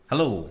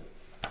Hello,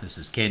 this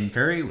is Ken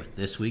Ferry with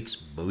this week's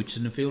Boots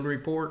in the Field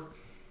report.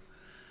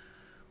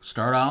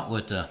 Start out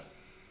with the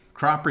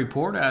crop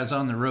report. I was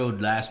on the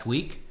road last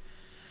week,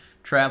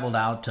 traveled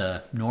out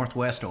to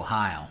northwest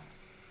Ohio.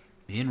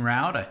 En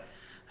route,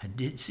 I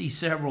did see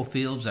several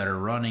fields that are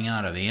running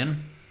out of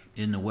N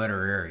in the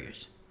wetter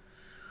areas.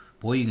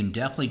 Boy, you can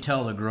definitely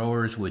tell the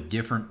growers with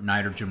different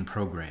nitrogen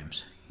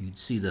programs. You'd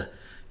see the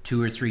 2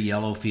 or 3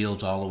 yellow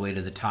fields all the way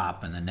to the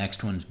top, and the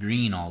next one's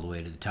green all the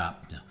way to the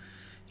top.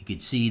 You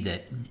could see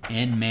that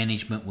N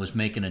management was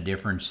making a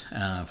difference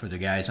for the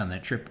guys on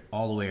that trip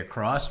all the way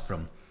across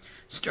from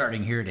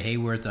starting here to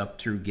Hayworth up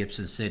through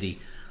Gibson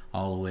City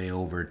all the way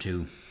over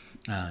to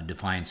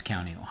Defiance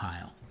County,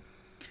 Ohio.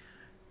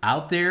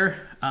 Out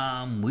there,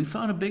 we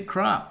found a big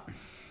crop,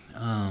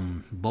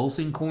 both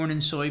in corn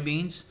and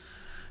soybeans.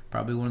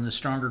 Probably one of the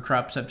stronger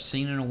crops I've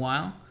seen in a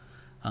while.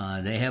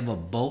 They have a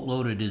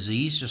boatload of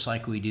disease just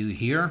like we do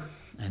here,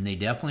 and they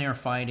definitely are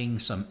fighting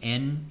some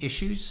N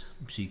issues.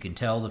 So you can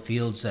tell the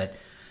fields that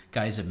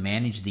guys have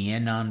managed the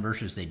N on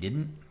versus they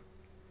didn't.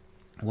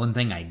 One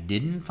thing I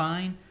didn't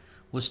find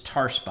was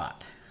tar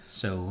spot.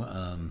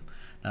 So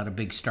not a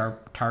big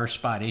tar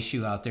spot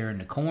issue out there in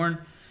the corn.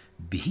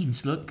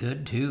 Beans look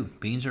good too.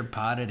 Beans are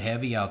potted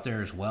heavy out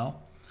there as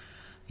well.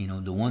 You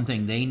know, the one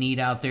thing they need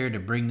out there to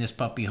bring this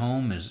puppy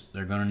home is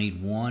they're going to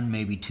need 1,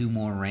 maybe 2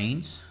 more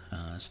rains.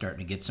 Starting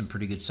to get some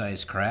pretty good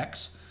sized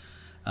cracks.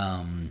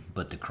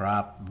 But the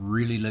crop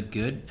really looked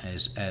good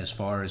as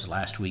far as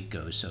last week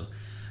goes. So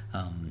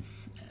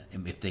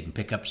if they can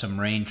pick up some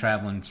rain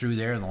traveling through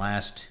there in the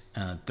last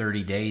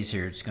 30 days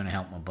here, it's going to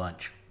help them a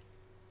bunch.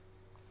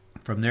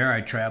 From there, I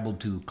traveled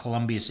to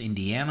Columbus,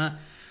 Indiana.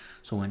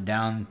 So went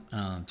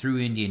down through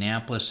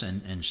Indianapolis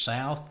and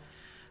south.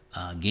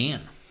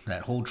 Again,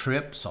 that whole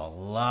trip saw a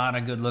lot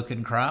of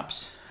good-looking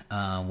crops.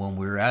 When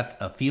we were at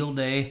a field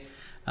day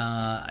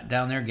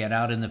down there, get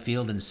out in the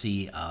field and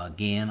see,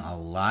 again, a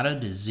lot of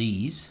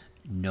disease,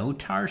 no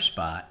tar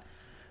spot,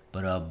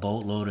 but a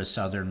boatload of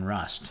southern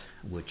rust,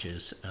 which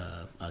is,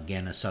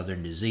 again, a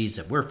southern disease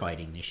that we're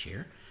fighting this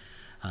year.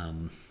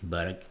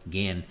 But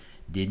again,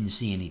 didn't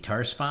see any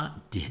tar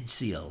spot, did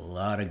see a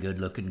lot of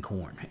good-looking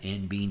corn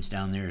and beans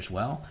down there as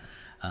well.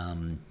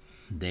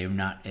 They're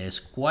not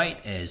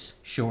quite as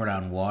short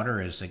on water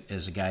as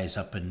the guys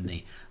up in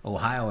the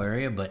Ohio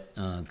area, but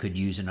could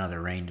use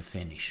another rain to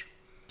finish.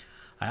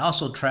 I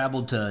also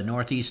traveled to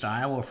northeast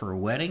Iowa for a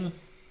wedding.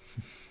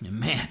 And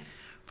man,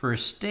 for a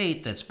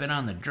state that's been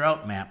on the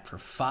drought map for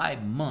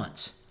 5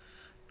 months,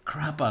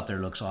 crop out there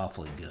looks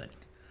awfully good.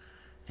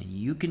 And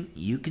you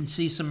can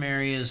see some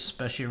areas,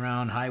 especially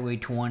around Highway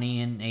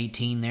 20 and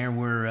 18 there,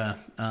 where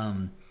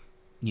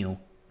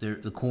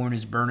the corn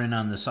is burning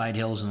on the side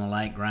hills and the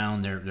light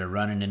ground. They're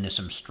running into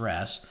some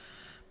stress.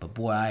 But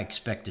boy, I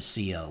expect to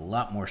see a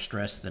lot more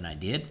stress than I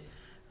did.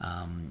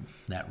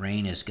 That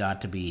rain has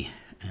got to be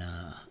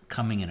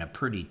coming in a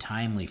pretty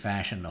timely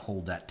fashion to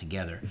hold that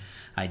together.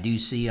 I do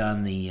see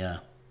on the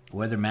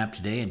weather map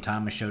today, and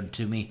Thomas showed it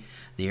to me,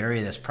 the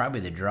area that's probably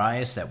the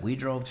driest that we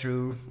drove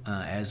through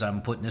as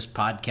I'm putting this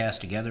podcast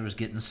together was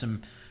getting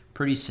some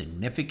pretty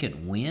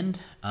significant wind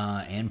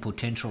and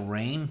potential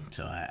rain.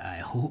 So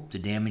I hope the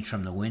damage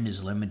from the wind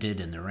is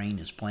limited and the rain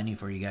is plenty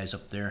for you guys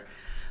up there.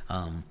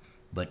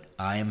 But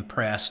I am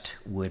impressed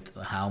with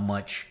how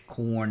much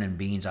corn and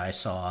beans I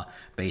saw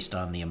based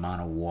on the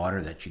amount of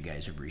water that you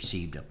guys have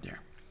received up there.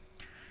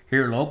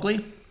 Here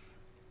locally,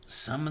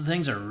 some of the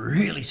things are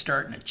really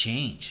starting to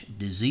change.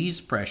 Disease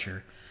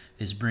pressure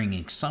is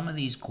bringing some of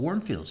these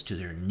cornfields to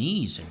their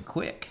knees and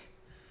quick.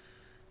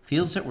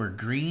 Fields that were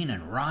green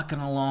and rocking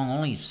along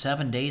only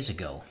 7 days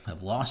ago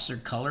have lost their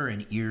color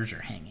and ears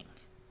are hanging.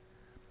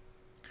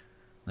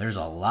 There's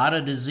a lot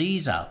of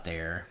disease out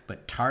there,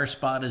 but tar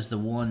spot is the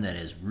one that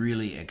has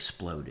really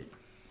exploded.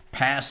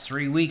 Past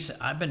 3 weeks,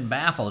 I've been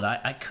baffled.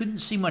 I couldn't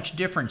see much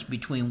difference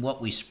between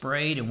what we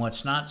sprayed and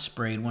what's not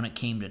sprayed when it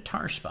came to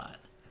tar spot.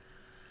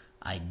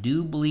 I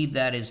do believe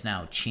that is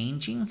now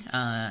changing.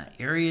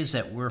 Areas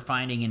that we're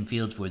finding in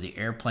fields where the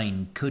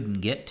airplane couldn't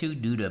get to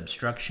due to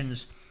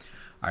obstructions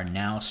are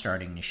now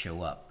starting to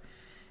show up.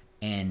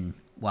 And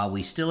while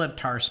we still have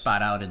tar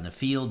spot out in the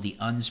field, the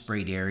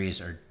unsprayed areas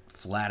are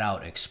flat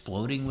out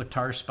exploding with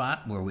tar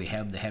spot where we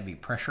have the heavy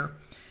pressure,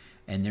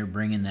 and they're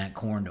bringing that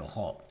corn to a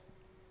halt.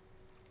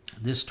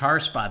 This tar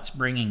spot's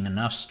bringing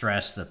enough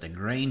stress that the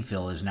grain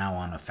fill is now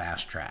on a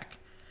fast track.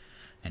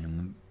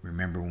 And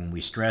remember, when we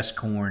stress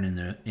corn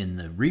in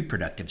the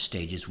reproductive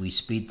stages, we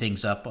speed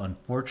things up.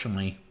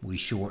 Unfortunately, we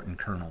shorten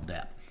kernel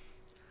depth.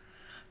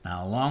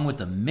 Now, along with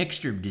the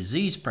mixture of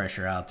disease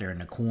pressure out there in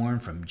the corn,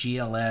 from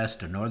GLS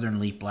to northern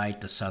leaf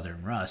blight to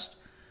southern rust,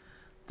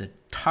 the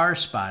tar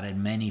spot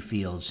in many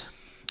fields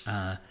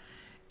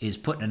is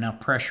putting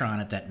enough pressure on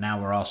it that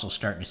now we're also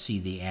starting to see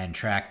the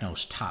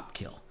anthracnose top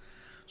kill.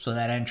 So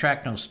that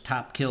anthracnose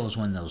top kill is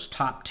when those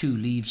top 2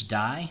 leaves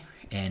die,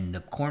 and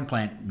the corn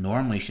plant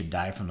normally should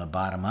die from the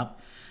bottom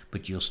up,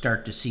 but you'll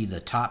start to see the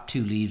top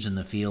 2 leaves in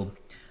the field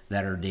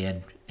that are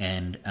dead,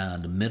 and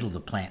the middle of the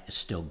plant is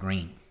still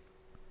green.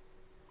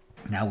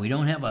 Now, we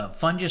don't have a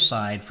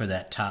fungicide for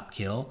that top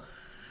kill,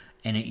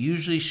 and it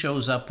usually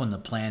shows up when the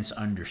plant's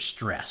under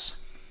stress.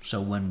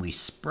 So when we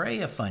spray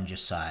a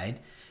fungicide,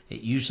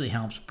 it usually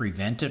helps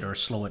prevent it or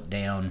slow it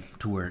down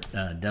to where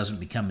it doesn't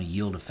become a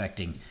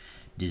yield-affecting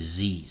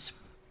disease.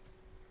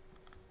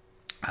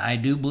 I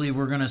do believe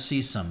we're going to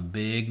see some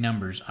big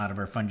numbers out of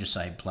our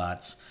fungicide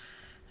plots,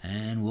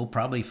 and we'll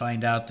probably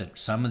find out that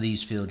some of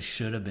these fields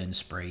should have been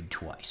sprayed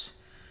twice,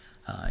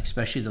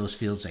 especially those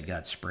fields that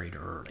got sprayed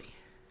early.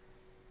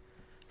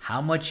 How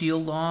much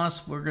yield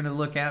loss we're going to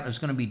look at is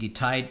going to be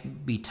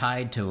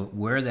tied to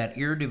where that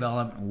ear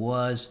development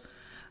was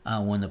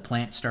when the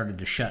plant started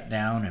to shut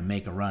down and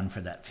make a run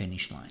for that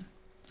finish line.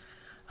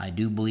 I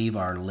do believe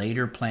our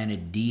later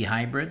planted D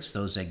hybrids,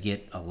 those that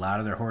get a lot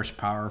of their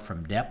horsepower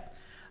from depth,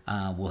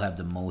 will have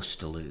the most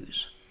to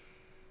lose.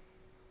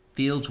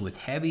 Fields with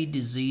heavy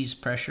disease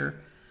pressure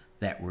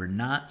that were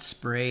not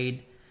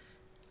sprayed,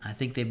 I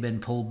think they've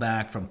been pulled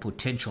back from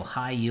potential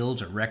high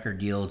yields or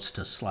record yields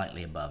to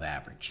slightly above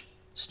average.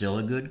 Still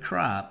a good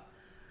crop,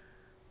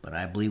 but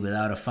I believe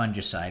without a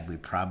fungicide, we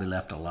probably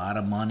left a lot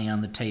of money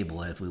on the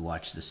table as we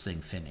watch this thing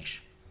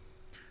finish.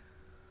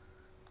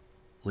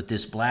 With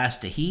this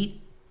blast of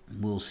heat,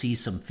 we'll see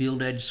some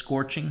field edge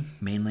scorching,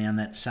 mainly on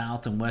that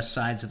south and west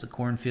sides of the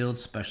cornfield,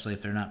 especially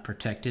if they're not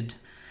protected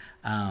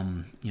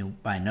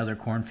by another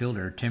cornfield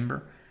or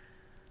timber.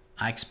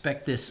 I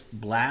expect this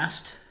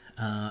blast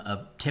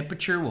of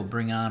temperature will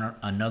bring on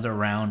another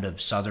round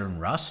of southern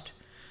rust.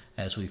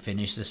 As we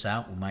finish this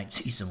out, we might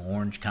see some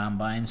orange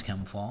combines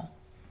come fall.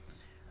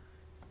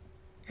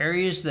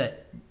 Areas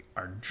that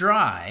are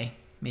dry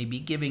may be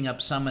giving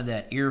up some of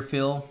that ear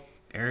fill.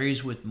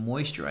 Areas with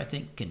moisture, I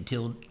think, can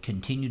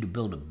continue to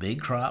build a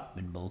big crop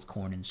in both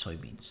corn and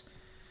soybeans.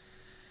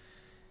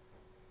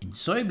 In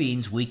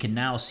soybeans, we can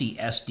now see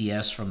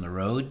SDS from the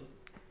road,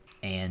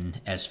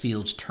 and as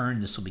fields turn,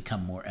 this will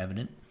become more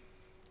evident.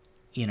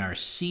 In our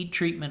seed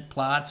treatment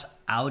plots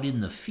out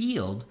in the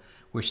field,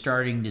 we're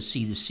starting to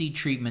see the seed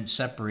treatment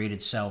separate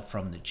itself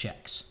from the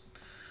checks.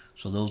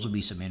 So those will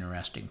be some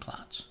interesting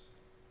plots.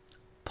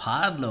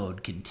 Pod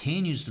load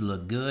continues to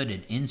look good,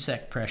 and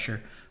insect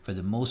pressure for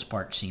the most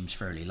part seems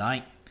fairly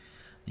light.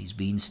 These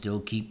beans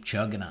still keep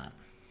chugging on.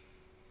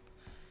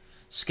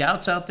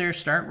 Scouts out there,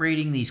 start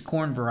rating these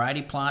corn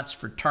variety plots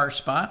for tar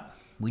spot.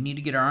 We need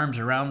to get our arms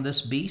around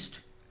this beast.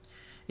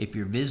 If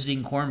you're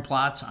visiting corn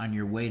plots on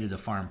your way to the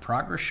Farm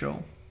Progress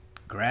Show,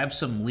 grab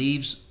some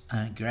leaves,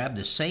 grab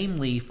the same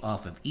leaf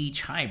off of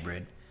each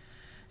hybrid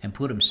and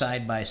put them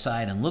side by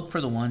side and look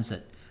for the ones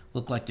that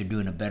look like they're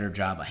doing a better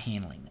job of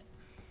handling it.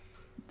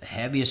 The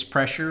heaviest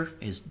pressure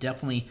is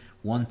definitely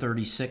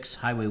 136,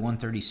 Highway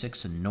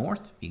 136 and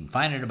north. You can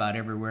find it about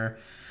everywhere,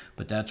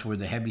 but that's where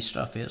the heavy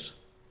stuff is.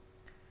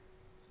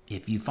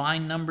 If you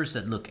find numbers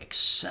that look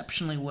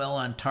exceptionally well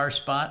on tar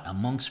spot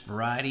amongst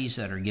varieties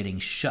that are getting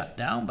shut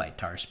down by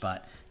tar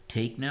spot,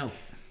 take note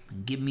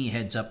and give me a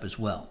heads up as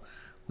well.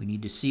 We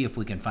need to see if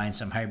we can find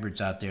some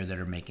hybrids out there that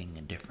are making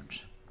a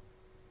difference.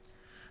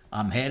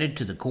 I'm headed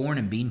to the corn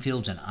and bean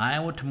fields in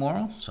Iowa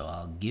tomorrow, so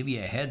I'll give you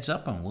a heads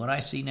up on what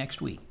I see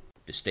next week.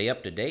 To stay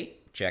up to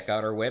date, check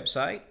out our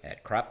website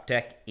at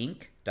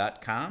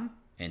croptechinc.com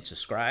and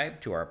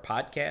subscribe to our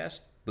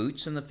podcast,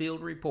 Boots in the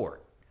Field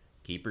Report.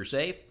 Keep her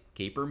safe,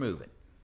 keep her moving.